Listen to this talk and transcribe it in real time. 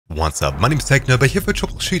What's up, my name is TechNoba here for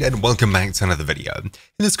Troubleshoot and welcome back to another video. In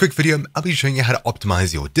this quick video, I'll be showing you how to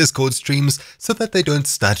optimize your Discord streams so that they don't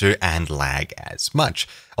stutter and lag as much.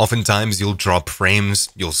 Oftentimes you'll drop frames,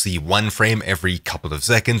 you'll see one frame every couple of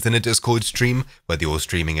seconds in a Discord stream, whether you're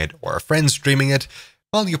streaming it or a friend's streaming it,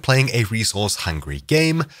 while you're playing a resource-hungry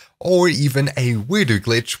game, or even a weirder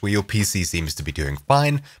glitch where your PC seems to be doing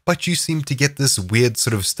fine, but you seem to get this weird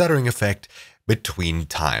sort of stuttering effect between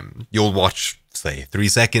time. You'll watch, say, 3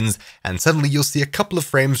 seconds, and suddenly you'll see a couple of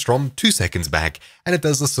frames from 2 seconds back, and it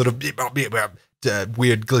does this sort of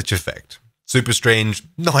weird glitch effect. Super strange,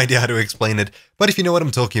 no idea how to explain it, but if you know what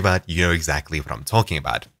I'm talking about, you know exactly what I'm talking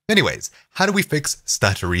about. Anyways, how do we fix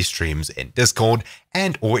stuttery streams in Discord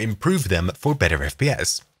and or improve them for better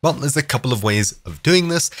FPS? Well, there's a couple of ways of doing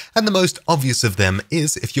this, and the most obvious of them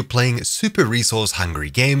is if you're playing super resource-hungry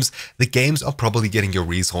games, the games are probably getting your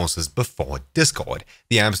resources before Discord.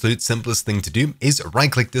 The absolute simplest thing to do is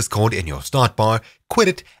right-click Discord in your start bar, quit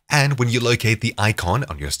it, and when you locate the icon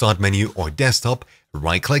on your start menu or desktop,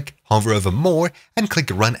 right-click, hover over More, and click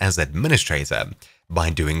Run as Administrator. By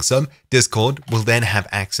doing so, Discord will then have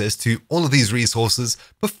access to all of these resources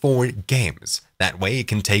before games. That way it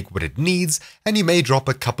can take what it needs, and you may drop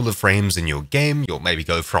a couple of frames in your game. You'll maybe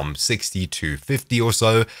go from 60 to 50 or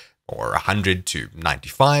so, or 100 to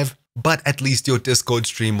 95, but at least your Discord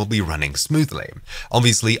stream will be running smoothly.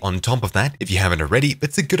 Obviously, on top of that, if you haven't already,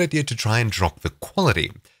 it's a good idea to try and drop the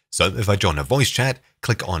quality. So if I join a voice chat,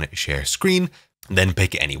 click on Share Screen, then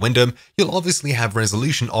pick any window, you'll obviously have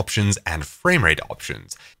resolution options and frame rate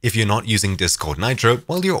options. If you're not using Discord Nitro,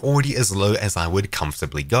 well, you're already as low as I would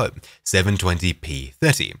comfortably go, 720p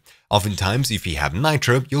 30. Oftentimes, if you have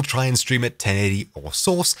Nitro, you'll try and stream at 1080 or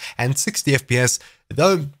Source and 60 FPS,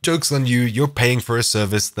 though joke's on you, you're paying for a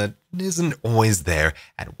service that isn't always there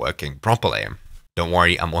and working properly. Don't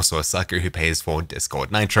worry, I'm also a sucker who pays for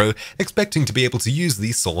Discord Nitro, expecting to be able to use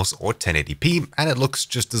the Source or 1080p, and it looks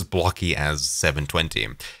just as blocky as 720.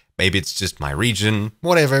 Maybe it's just my region,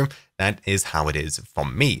 whatever, that is how it is for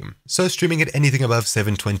me. So streaming at anything above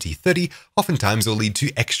 720-30 oftentimes will lead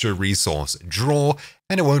to extra resource draw,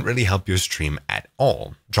 and it won't really help your stream at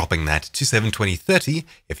all. Dropping that to 720-30,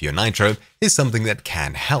 if you're Nitro, is something that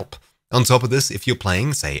can help. On top of this, if you're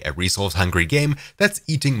playing, say, a resource-hungry game that's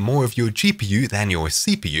eating more of your GPU than your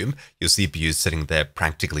CPU is sitting there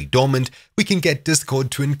practically dormant, we can get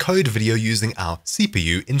Discord to encode video using our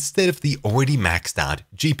CPU instead of the already maxed out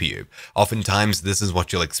GPU. Oftentimes, this is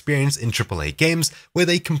what you'll experience in AAA games, where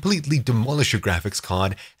they completely demolish your graphics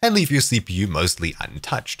card and leave your CPU mostly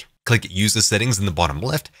untouched. Click User Settings in the bottom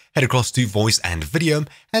left, head across to Voice and Video,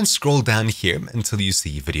 and scroll down here until you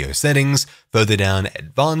see Video Settings, further down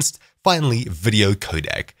Advanced, finally Video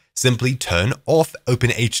Codec. Simply turn off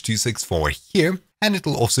OpenH264 here, and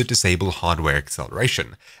it'll also disable hardware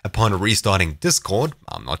acceleration. Upon restarting Discord,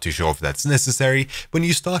 I'm not too sure if that's necessary, when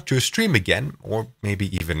you start your stream again, or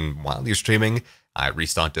maybe even while you're streaming, I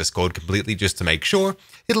restart Discord completely just to make sure,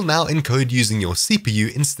 it'll now encode using your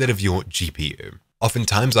CPU instead of your GPU.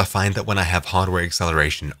 Oftentimes I find that when I have hardware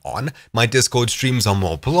acceleration on, my Discord streams are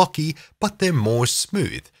more blocky, but they're more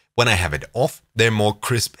smooth. When I have it off, they're more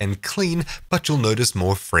crisp and clean, but you'll notice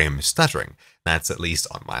more frame stuttering. That's at least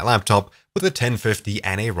on my laptop with a 1050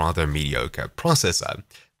 and a rather mediocre processor.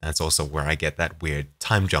 That's also where I get that weird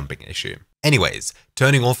time jumping issue. Anyways,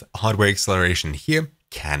 turning off hardware acceleration here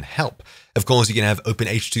can help. Of course, you can have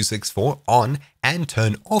OpenH264 on and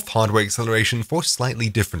turn off hardware acceleration for slightly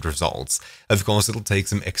different results. Of course, it'll take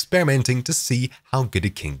some experimenting to see how good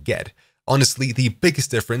it can get. Honestly, the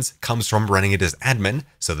biggest difference comes from running it as admin,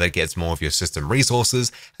 so that gets more of your system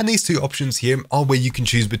resources, and these two options here are where you can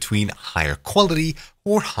choose between higher quality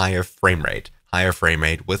or higher frame rate. Higher frame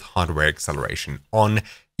rate with hardware acceleration on,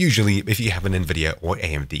 usually if you have an NVIDIA or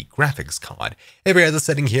AMD graphics card. Every other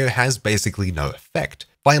setting here has basically no effect.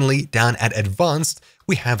 Finally, down at Advanced,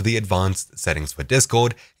 we have the advanced settings for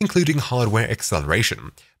Discord, including hardware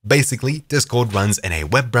acceleration. Basically, Discord runs in a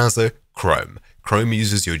web browser, Chrome. Chrome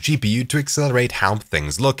uses your GPU to accelerate how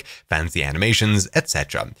things look, fancy animations,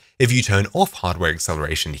 etc. If you turn off hardware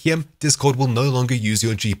acceleration here, Discord will no longer use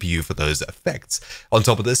your GPU for those effects. On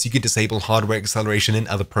top of this, you can disable hardware acceleration in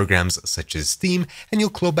other programs such as Steam, and you'll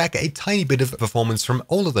claw back a tiny bit of performance from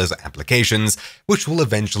all of those applications, which will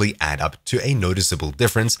eventually add up to a noticeable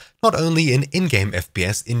difference, not only in in-game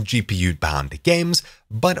FPS in GPU-bound games,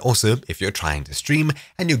 but also if you're trying to stream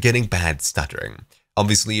and you're getting bad stuttering.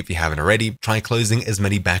 Obviously, if you haven't already, try closing as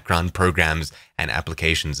many background programs and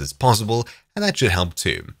applications as possible, and that should help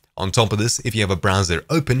too. On top of this, if you have a browser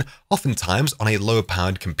open, oftentimes on a lower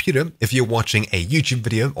powered computer, if you're watching a YouTube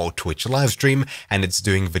video or Twitch live stream and it's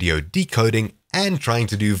doing video decoding, and trying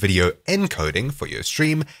to do video encoding for your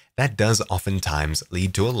stream, that does oftentimes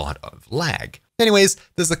lead to a lot of lag. Anyways,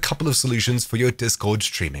 there's a couple of solutions for your Discord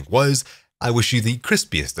streaming woes. I wish you the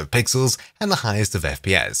crispiest of pixels and the highest of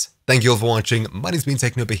FPS. Thank you all for watching. Money's been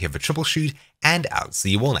taken over here for Troubleshoot, and I'll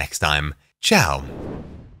see you all next time. Ciao!